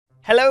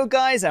Hello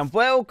guys and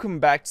welcome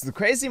back to the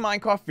crazy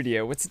Minecraft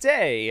video where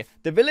today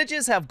the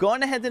villagers have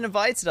gone ahead and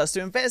invited us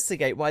to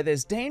investigate why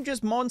there's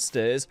dangerous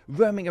monsters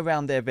roaming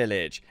around their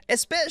village.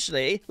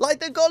 Especially like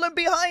the golem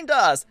behind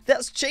us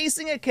that's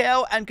chasing a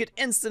cow and could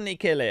instantly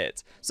kill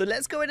it. So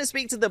let's go in and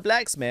speak to the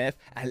blacksmith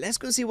and let's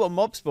go see what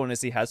mob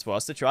spawners he has for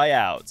us to try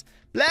out.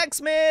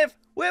 Blacksmith!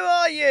 Where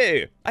are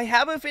you? I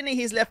have a feeling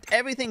he's left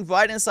everything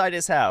right inside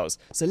his house.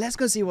 So let's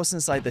go see what's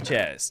inside the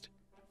chest.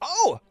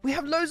 Oh, we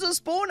have loads of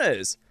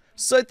spawners.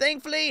 So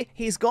thankfully,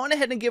 he's gone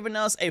ahead and given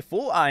us a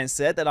full iron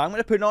set that I'm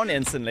going to put on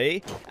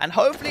instantly. And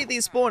hopefully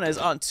these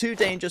spawners aren't too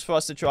dangerous for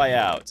us to try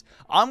out.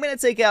 I'm going to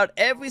take out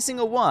every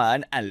single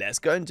one and let's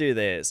go and do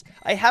this.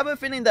 I have a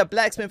feeling that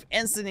Blacksmith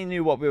instantly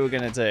knew what we were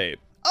going to do.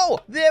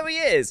 Oh, there he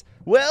is.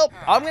 Well,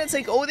 I'm going to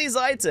take all these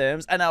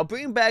items and I'll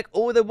bring back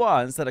all the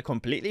ones that are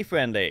completely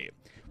friendly.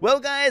 Well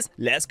guys,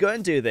 let's go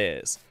and do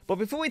this. But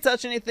before we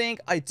touch anything,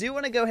 I do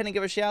want to go ahead and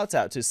give a shout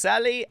out to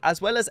Sally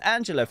as well as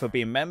Angela for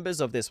being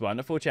members of this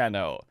wonderful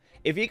channel.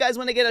 If you guys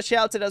want to get a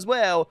shout out as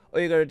well,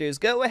 all you gotta do is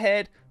go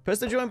ahead, press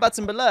the join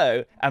button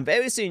below, and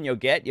very soon you'll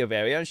get your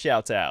very own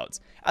shout out.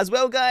 As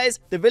well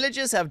guys, the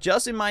villagers have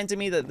just reminded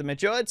me that the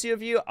majority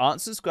of you aren't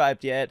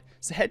subscribed yet,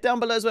 so head down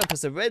below as well and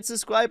press the red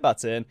subscribe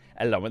button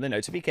along with the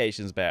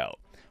notifications bell.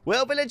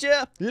 Well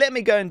villager, let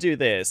me go and do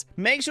this.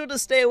 Make sure to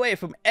stay away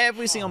from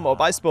every single mob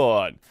I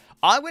spawn.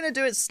 I'm going to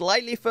do it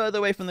slightly further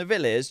away from the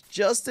village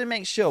just to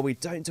make sure we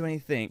don't do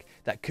anything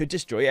that could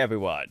destroy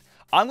everyone.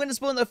 I'm going to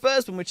spawn the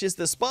first one, which is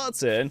the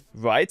Spartan,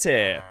 right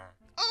here.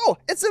 Oh,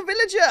 it's a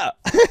villager!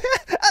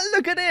 And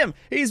look at him!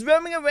 He's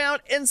roaming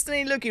around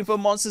instantly looking for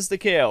monsters to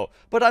kill.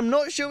 But I'm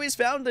not sure he's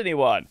found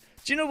anyone.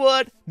 Do you know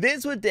what?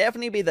 This would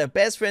definitely be the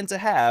best friend to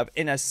have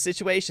in a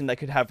situation that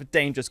could have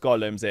dangerous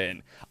golems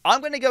in.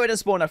 I'm going to go ahead and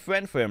spawn a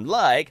friend for him,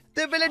 like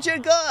the villager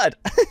guard.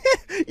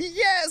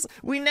 Yes!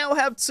 We now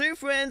have two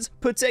friends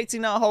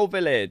protecting our whole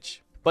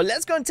village. But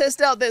let's go and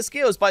test out their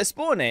skills by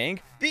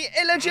spawning the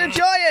Illager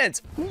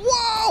Giant.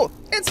 Whoa!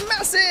 It's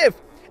massive!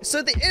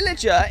 So the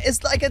Illager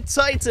is like a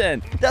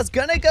titan that's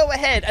gonna go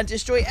ahead and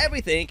destroy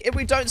everything if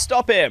we don't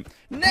stop him.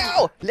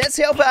 Now, let's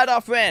help out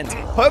our friend.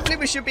 Hopefully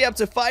we should be able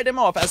to fight him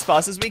off as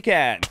fast as we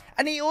can.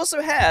 And he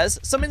also has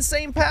some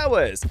insane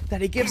powers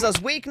that he gives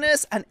us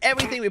weakness and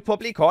everything we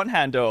probably can't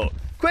handle.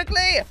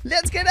 Quickly,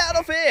 let's get out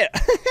of here.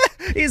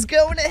 He's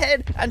going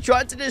ahead and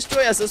trying to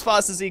destroy us as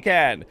fast as he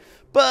can.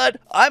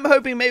 But I'm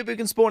hoping maybe we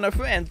can spawn a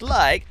friend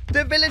like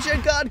the villager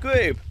guard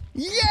group.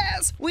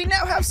 Yes! We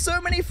now have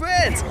so many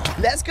friends!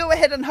 Let's go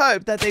ahead and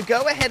hope that they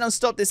go ahead and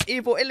stop this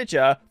evil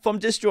illager from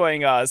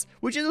destroying us,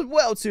 which is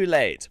well too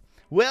late.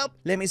 Well,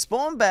 let me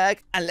spawn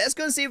back and let's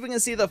go and see if we can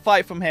see the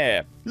fight from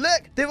here.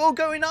 Look, they're all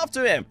going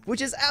after him,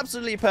 which is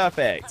absolutely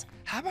perfect.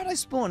 How about I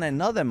spawn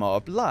another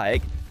mob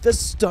like the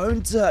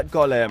stone dirt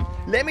golem?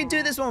 Let me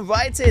do this one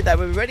right here that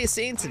we've already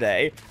seen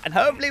today, and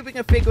hopefully we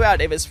can figure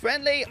out if it's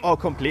friendly or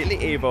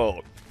completely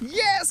evil.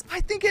 Yes,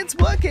 I think it's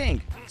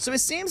working. So it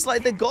seems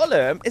like the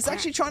golem is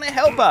actually trying to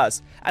help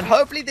us. And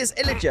hopefully this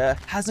illager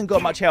hasn't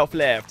got much health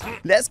left.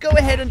 Let's go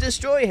ahead and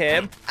destroy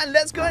him. And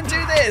let's go and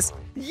do this.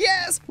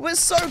 Yes, we're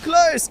so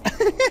close.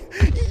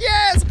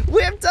 Yes,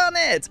 we've done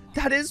it.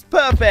 That is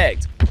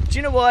perfect. Do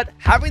you know what?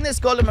 Having this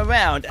golem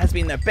around has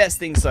been the best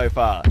thing so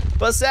far.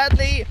 But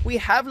sadly, we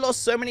have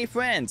lost so many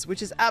friends,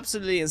 which is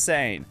absolutely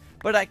insane.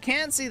 But I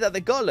can see that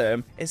the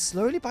golem is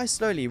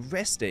slowly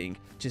resting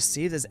to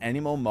see if there's any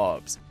more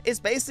mobs. It's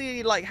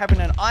basically like having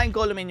an iron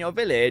golem in your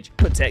village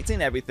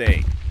protecting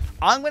everything.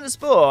 I'm going to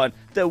spawn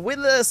the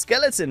Wither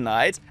Skeleton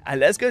Knight and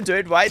let's go do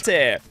it right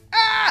here.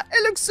 Ah,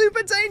 it looks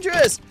super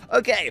dangerous.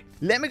 Okay,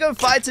 let me go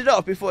fight it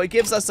off before it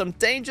gives us some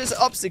dangerous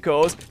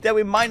obstacles that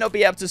we might not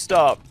be able to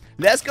stop.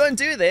 Let's go and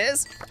do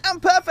this.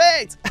 And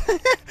perfect.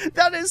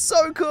 That is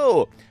so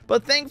cool.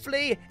 But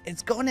thankfully,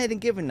 it's gone ahead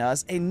and given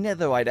us a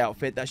netherite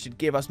outfit that should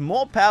give us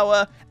more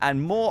power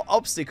and more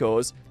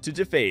obstacles to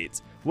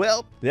defeat.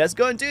 Well, let's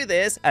go and do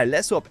this and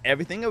let's swap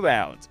everything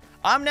around.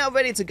 I'm now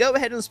ready to go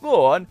ahead and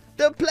spawn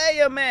the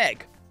player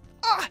mech.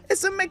 Ah,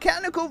 it's a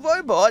mechanical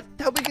robot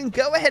that we can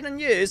go ahead and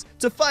use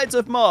to fight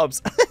off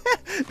mobs.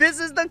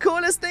 This is the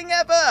coolest thing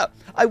ever.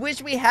 I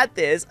wish we had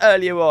this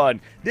earlier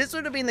on. This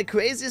would have been the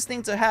craziest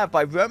thing to have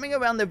by roaming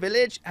around the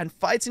village and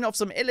fighting off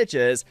some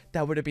illagers.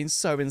 That would have been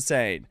so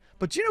insane.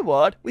 But you know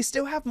what? We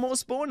still have more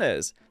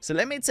spawners. So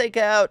let me take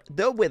out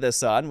the Wither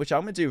Sun, which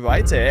I'm going to do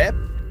right here.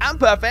 And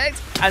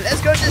perfect. And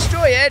let's go and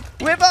destroy it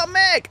with our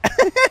mech.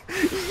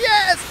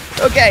 Yes.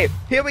 Okay,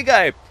 here we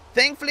go.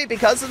 Thankfully,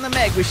 because of the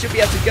mech, we should be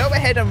able to go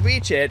ahead and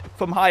reach it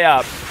from high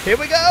up. Here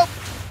we go.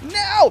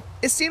 No!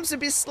 It seems to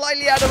be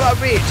slightly out of our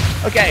reach.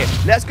 Okay,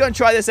 let's go and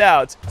try this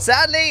out.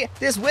 Sadly,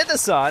 this Wither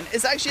Sun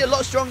is actually a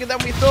lot stronger than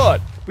we thought.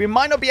 We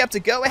might not be able to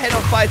go ahead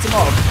and fight him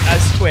off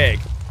as quick.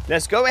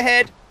 Let's go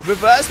ahead,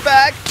 reverse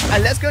back,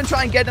 and let's go and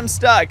try and get him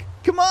stuck.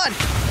 Come on!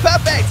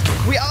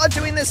 Perfect! We are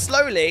doing this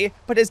slowly,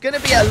 but it's going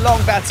to be a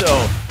long battle.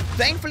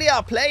 Thankfully,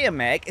 our player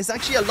mech is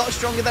actually a lot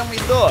stronger than we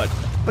thought.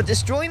 but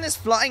destroying this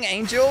flying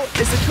angel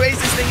is the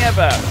craziest thing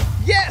ever.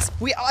 Yes,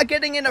 we are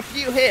getting in a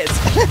few hits.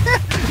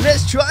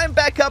 Let's try and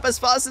back up as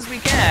fast as we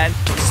can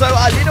so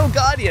our little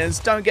guardians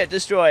don't get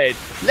destroyed.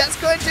 Let's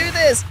go and do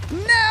this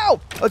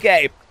now.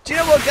 Okay, do you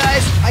know what,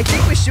 guys? I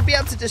think we should be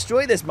able to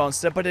destroy this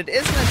monster, but it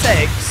is going to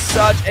take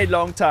such a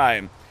long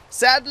time.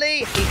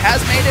 Sadly, he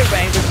has made it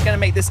rain, which is going to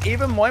make this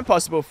even more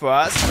impossible for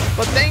us.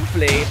 But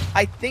thankfully,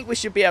 I think we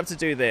should be able to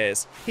do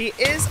this. He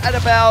is at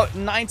about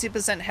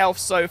 90% health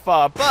so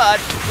far, but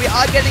we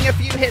are getting a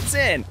few hits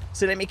in.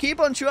 So let me keep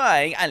on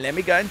trying and let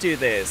me go and do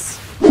this.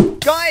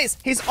 Guys,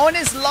 he's on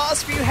his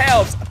last few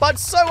healths, but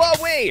so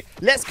are we.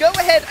 Let's go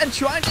ahead and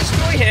try and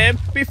destroy him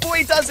before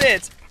he does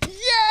it.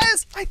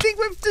 Yes! I think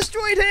we've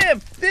destroyed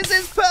him! This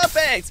is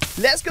perfect!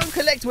 Let's go and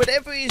collect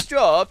whatever he's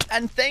dropped,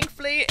 and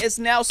thankfully, it's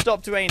now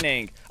stopped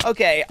raining.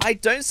 Okay, I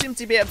don't seem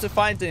to be able to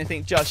find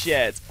anything just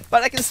yet,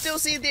 but I can still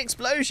see the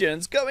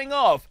explosions going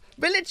off.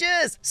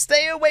 Villagers,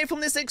 stay away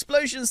from this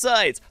explosion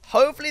site.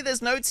 Hopefully,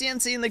 there's no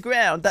TNT in the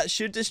ground that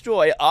should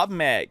destroy our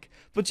mech.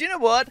 But you know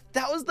what?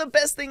 That was the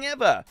best thing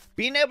ever.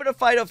 Being able to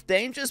fight off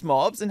dangerous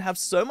mobs and have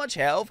so much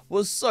health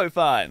was so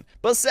fun.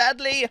 But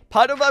sadly,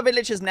 part of our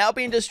village has now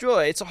been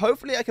destroyed, so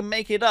hopefully I can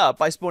make it up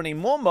by spawning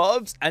more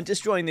mobs and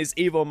destroying these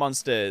evil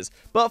monsters.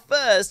 But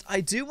first,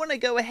 I do want to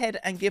go ahead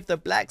and give the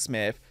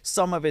blacksmith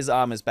some of his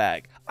armors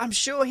back. I'm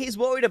sure he's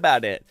worried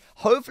about it.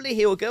 Hopefully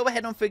he will go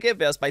ahead and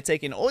forgive us by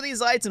taking all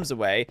these items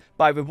away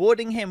by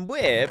rewarding him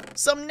with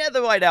some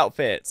netherite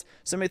outfits.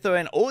 So we throw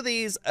in all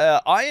these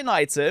iron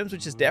items,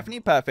 which is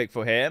definitely perfect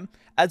for him,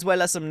 as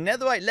well as some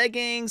netherite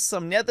leggings,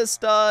 some nether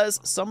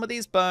stars, some of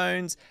these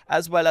bones,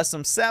 as well as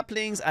some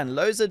saplings and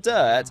loads of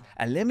dirt.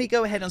 And let me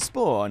go ahead and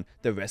spawn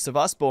the rest of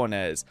our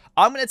spawners.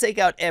 I'm going to take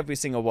out every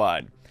single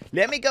one.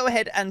 Let me go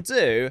ahead and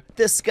do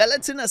the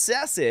skeleton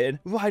assassin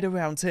right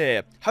around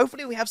here.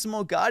 Hopefully we have some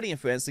more guardian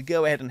friends to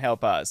go ahead and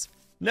help us.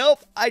 Nope,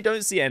 I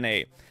don't see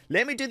any.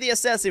 Let me do the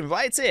assassin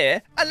right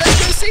here, and let's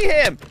go see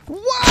him.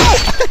 Wow!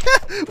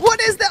 What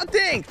is that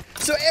thing?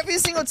 So every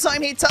single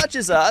time he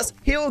touches us,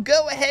 he will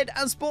go ahead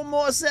and spawn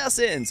more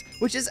assassins,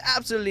 which is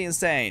absolutely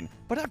insane.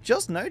 But I've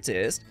just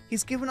noticed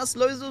he's given us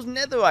loads of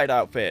netherite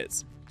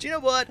outfits. Do you know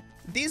what?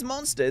 These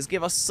monsters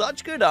give us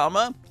such good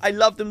armor. I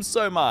love them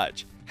so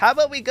much. How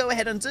about we go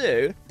ahead and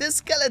do the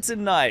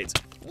skeleton knight?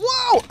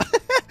 Whoa!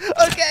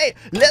 Okay,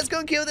 let's go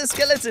and kill the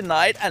skeleton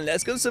knight, and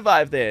let's go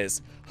survive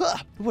this. Huh,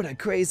 what a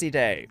crazy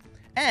day.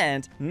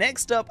 And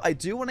next up, I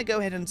do want to go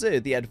ahead and do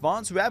the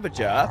advanced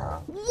ravager.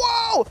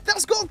 Whoa!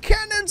 That's got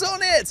cannons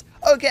on it!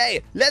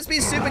 Okay, let's be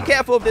super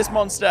careful of this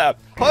monster.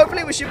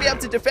 Hopefully we should be able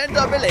to defend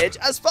our village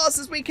as fast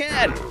as we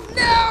can.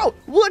 No!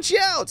 Watch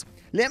out!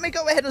 Let me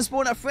go ahead and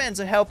spawn a friend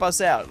to help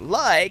us out,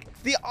 like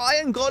the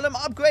Iron Golem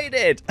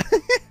upgraded.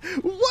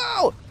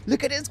 Wow!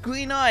 Look at his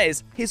green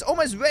eyes. He's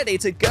almost ready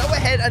to go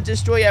ahead and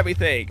destroy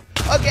everything.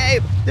 Okay,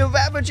 the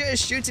Ravager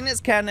is shooting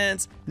its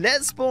cannons.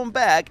 Let's spawn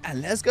back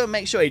and let's go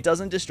make sure he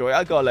doesn't destroy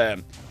our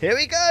golem. Here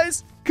he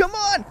goes. Come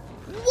on.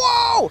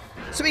 Whoa!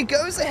 So he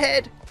goes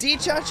ahead,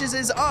 detaches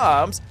his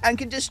arms, and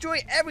can destroy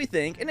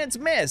everything in its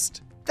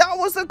midst. That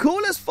was the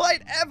coolest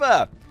fight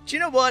ever. Do you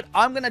know what?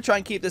 I'm going to try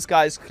and keep this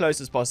guy as close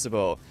as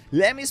possible.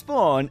 Let me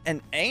spawn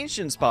an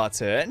ancient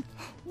Spartan.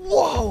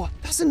 Whoa,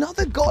 that's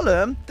another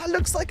golem that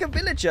looks like a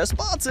villager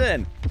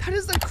Spartan. That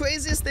is the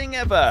craziest thing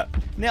ever.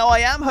 Now, I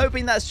am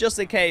hoping that's just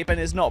a cape and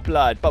is not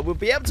blood, but we'll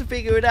be able to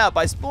figure it out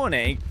by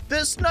spawning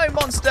the snow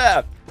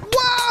monster.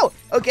 Wow!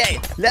 Okay,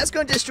 let's go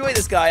and destroy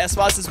this guy as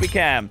fast as we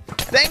can.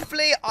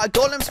 Thankfully, our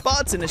golem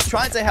Spartan is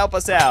trying to help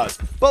us out.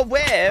 But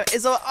where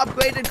is our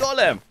upgraded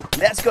golem?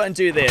 Let's go and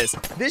do this.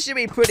 This should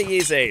be pretty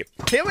easy.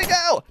 Here we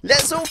go.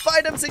 Let's all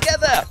fight them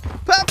together.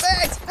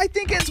 Perfect. I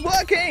think it's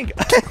working.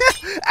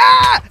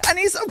 Ah! And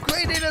he's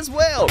upgraded as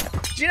well.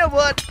 Do you know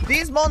what?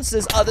 These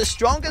monsters are the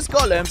strongest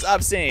golems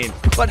I've seen.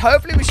 But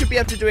hopefully we should be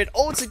able to do it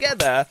all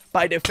together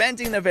by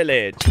defending the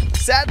village.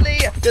 Sadly,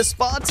 the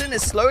Spartan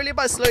is slowly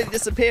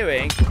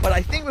disappearing, but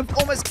I think we've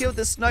almost killed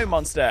the snow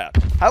monster.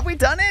 Have we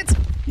done it?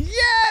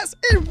 Yes,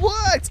 it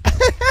worked.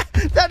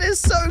 That is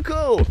so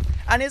cool.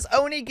 And it's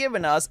only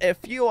given us a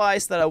few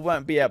ice that I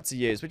won't be able to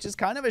use, which is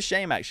kind of a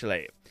shame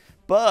actually.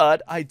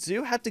 But I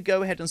do have to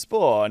go ahead and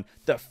spawn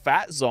the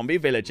fat zombie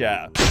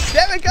villager.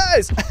 There it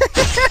goes.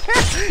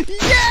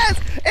 Yes,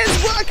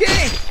 it's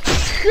working.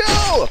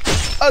 Cool.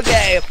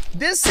 Okay,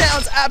 this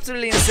sounds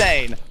absolutely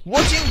insane.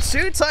 Watching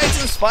two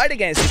titans fight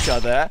against each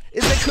other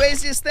is the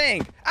craziest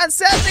thing. And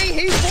sadly,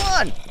 he's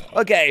won.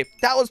 Okay,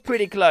 that was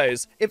pretty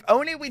close. If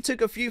only we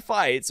took a few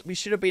fights, we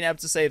should have been able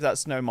to save that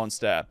snow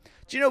monster.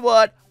 Do you know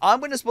what? I'm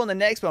going to spawn the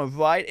next one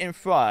right in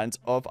front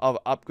of our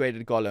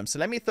upgraded golem. So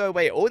let me throw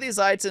away all these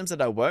items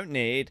that I won't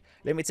need.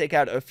 Let me take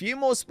out a few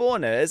more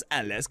spawners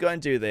and let's go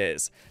and do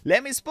this.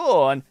 Let me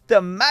spawn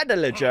the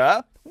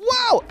Madalager.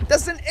 Wow,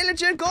 that's an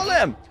Illager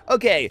golem.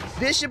 Okay,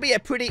 this should be a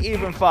pretty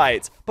even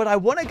fight, but I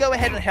want to go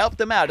ahead and help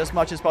them out as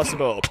much as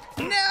possible.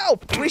 No,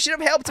 we should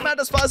have helped him out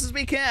as fast as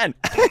we can.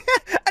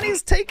 And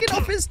he's taken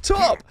off his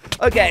top.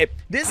 Okay,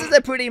 this is a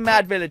pretty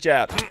mad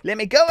villager. Let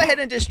me go ahead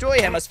and destroy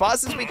him as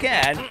fast as we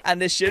can,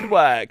 and this should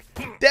work.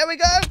 There we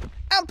go,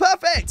 and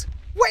perfect.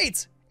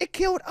 Wait! It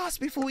killed us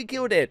before we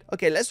killed it.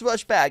 Okay, let's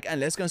rush back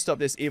and let's go and stop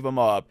this evil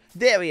mob.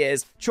 There he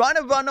is, trying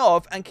to run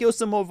off and kill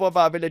some more of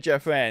our villager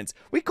friends.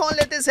 We can't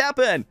let this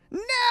happen.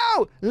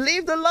 No!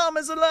 Leave the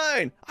llamas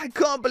alone. I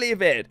can't believe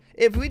it.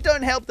 If we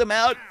don't help them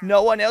out,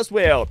 no one else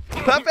will.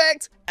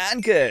 Perfect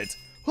and good.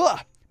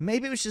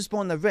 Maybe we should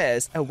spawn the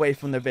rest away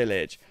from the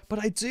village.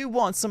 But I do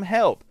want some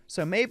help.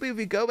 So maybe if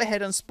we go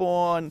ahead and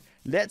spawn,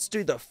 let's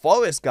do the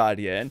forest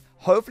guardian.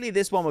 Hopefully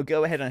this one will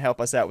go ahead and help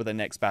us out with the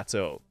next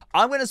battle.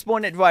 I'm going to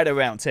spawn it right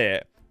around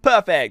here.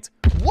 Perfect.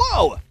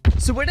 Whoa!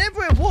 So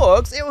whenever it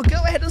walks, it will go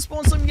ahead and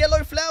spawn some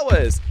yellow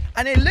flowers.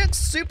 And it looks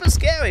super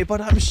scary, but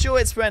I'm sure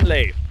it's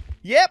friendly.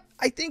 Yep,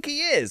 I think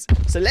he is.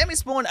 So let me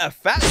spawn a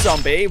fat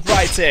zombie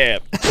right here.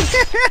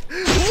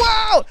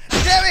 Wow!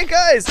 There it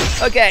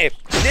goes! Okay,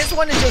 this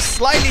one is just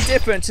slightly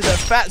different to the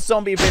fat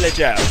zombie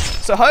villager.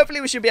 So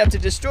hopefully we should be able to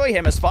destroy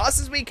him as fast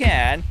as we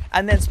can.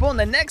 And then spawn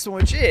the next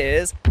one, which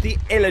is the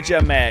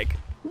illager mech.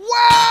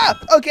 Wow!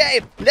 Okay,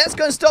 let's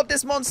go and stop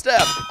this monster.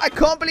 I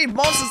can't believe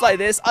monsters like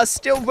this are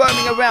still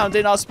roaming around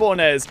in our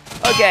spawners.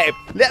 Okay,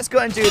 let's go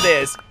and do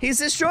this. He's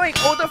destroying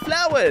all the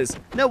flowers.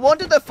 No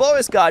wonder the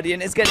forest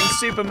guardian is getting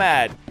super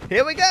mad.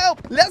 Here we go.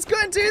 Let's go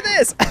and do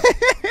this.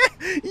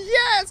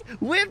 Yes,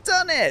 we've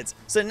done it.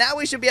 So now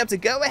we should be able to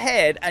go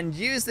ahead and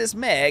use this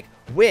mech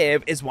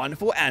with its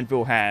wonderful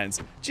anvil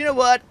hands. Do you know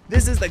what?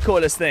 This is the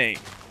coolest thing.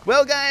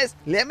 Well, guys,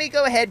 let me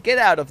go ahead, get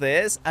out of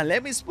this, and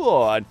let me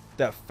spawn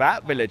the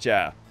fat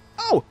villager.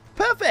 Oh,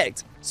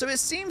 perfect. So it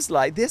seems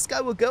like this guy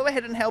will go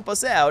ahead and help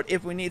us out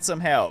if we need some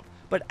help.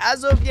 But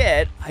as of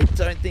yet, I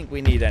don't think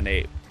we need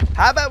any.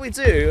 How about we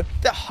do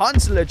the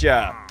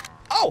huntvillager?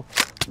 Oh,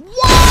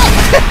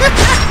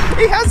 whoa!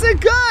 He has a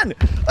gun.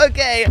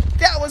 Okay,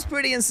 that was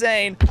pretty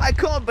insane. I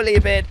can't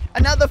believe it.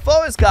 And now the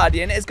forest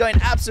guardian is going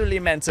absolutely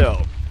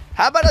mental.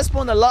 How about I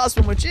spawn the last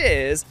one, which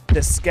is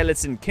the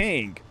skeleton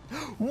king?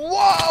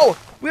 Whoa!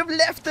 We've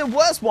left the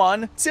worst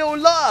one till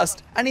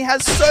last. And he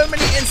has so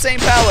many insane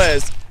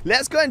powers.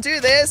 Let's go and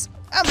do this.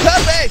 And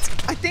perfect!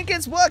 I think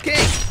it's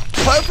working.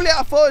 Hopefully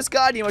our forest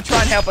guardian will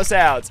try and help us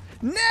out.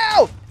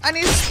 No! And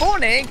he's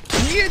spawning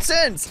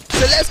mutants.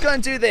 So let's go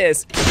and do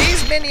this.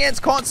 These minions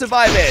can't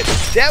survive it.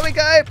 There we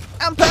go.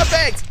 And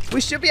perfect.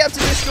 We should be able to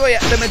destroy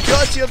the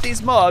majority of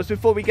these mobs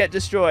before we get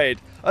destroyed.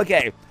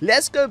 Okay,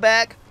 let's go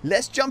back.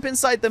 Let's jump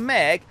inside the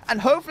mech.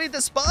 And hopefully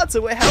the Sparta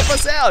will help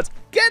us out.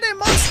 Get him,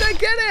 monster,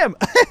 get him!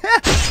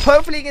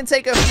 Hopefully he can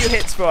take a few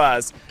hits for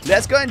us.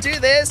 Let's go and do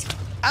this.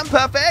 And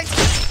perfect.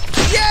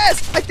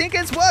 Yes! I think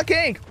it's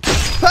working.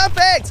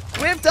 Perfect!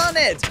 We've done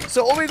it!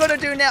 So all we got to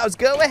do now is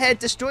go ahead,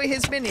 destroy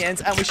his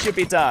minions, and we should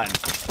be done.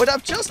 But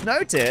I've just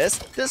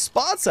noticed the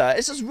Sparta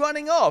is just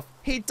running off.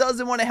 He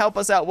doesn't want to help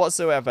us out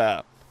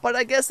whatsoever. But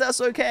I guess that's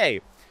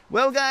okay.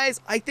 Well, guys,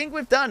 I think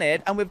we've done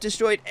it, and we've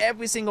destroyed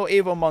every single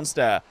evil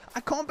monster. I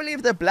can't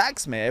believe the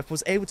blacksmith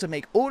was able to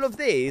make all of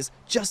these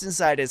just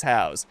inside his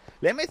house.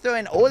 Let me throw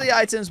in all the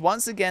items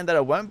once again that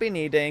I won't be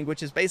needing,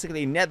 which is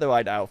basically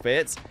netherite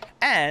outfits,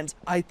 and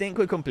I think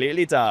we're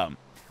completely done.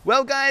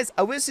 Well, guys,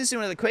 I will see you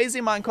soon with a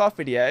crazy Minecraft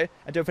video,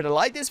 and don't forget to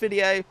like this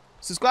video,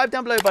 subscribe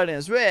down below button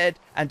is red,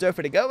 and don't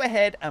forget to go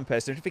ahead and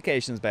press the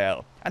notifications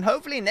bell. And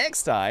hopefully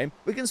next time,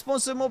 we can spawn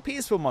some more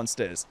peaceful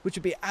monsters, which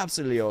would be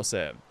absolutely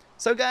awesome.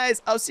 So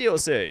guys, I'll see you all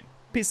soon.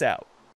 Peace out.